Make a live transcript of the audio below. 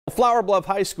Flower Bluff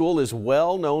High School is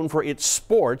well known for its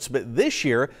sports, but this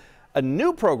year a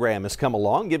new program has come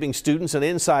along giving students an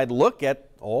inside look at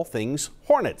all things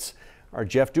Hornets. Our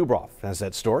Jeff Dubroff has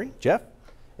that story. Jeff?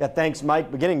 Yeah, thanks,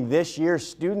 Mike. Beginning this year,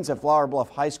 students at Flower Bluff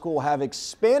High School have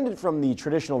expanded from the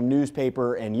traditional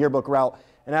newspaper and yearbook route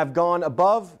and have gone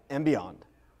above and beyond.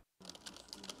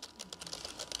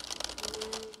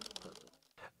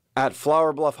 At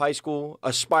Flower Bluff High School,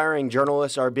 aspiring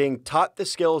journalists are being taught the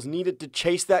skills needed to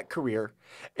chase that career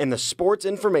in the sports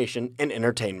information and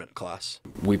entertainment class.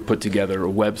 We've put together a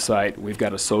website. We've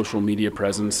got a social media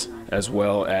presence, as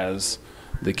well as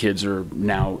the kids are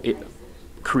now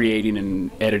creating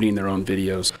and editing their own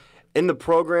videos. In the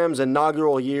program's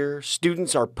inaugural year,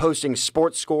 students are posting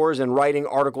sports scores and writing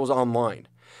articles online.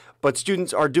 But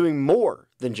students are doing more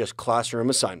than just classroom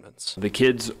assignments. The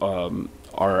kids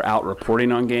are out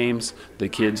reporting on games. The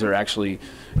kids are actually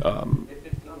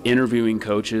interviewing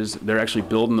coaches. They're actually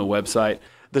building the website.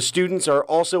 The students are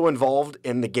also involved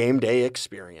in the game day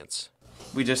experience.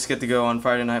 We just get to go on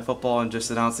Friday Night Football and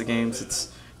just announce the games.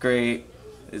 It's great.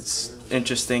 It's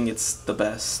interesting. It's the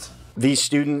best. These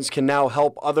students can now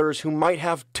help others who might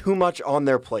have too much on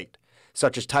their plate,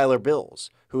 such as Tyler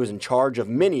Bills, who is in charge of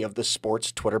many of the sports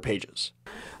Twitter pages.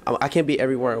 I can't be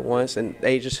everywhere at once, and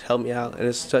they just help me out,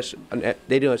 and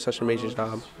they do such an amazing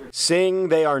job. Seeing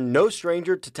they are no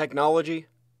stranger to technology,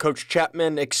 Coach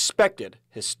Chapman expected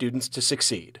his students to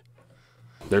succeed.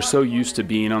 They're so used to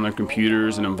being on their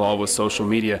computers and involved with social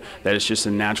media that it's just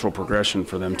a natural progression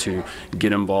for them to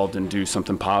get involved and do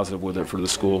something positive with it for the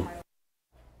school.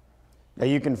 Now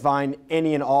you can find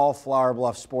any and all Flower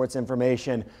Bluff sports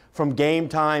information, from game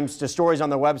times to stories on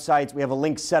their websites. We have a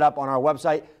link set up on our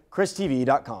website,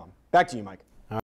 christv.com. Back to you, Mike.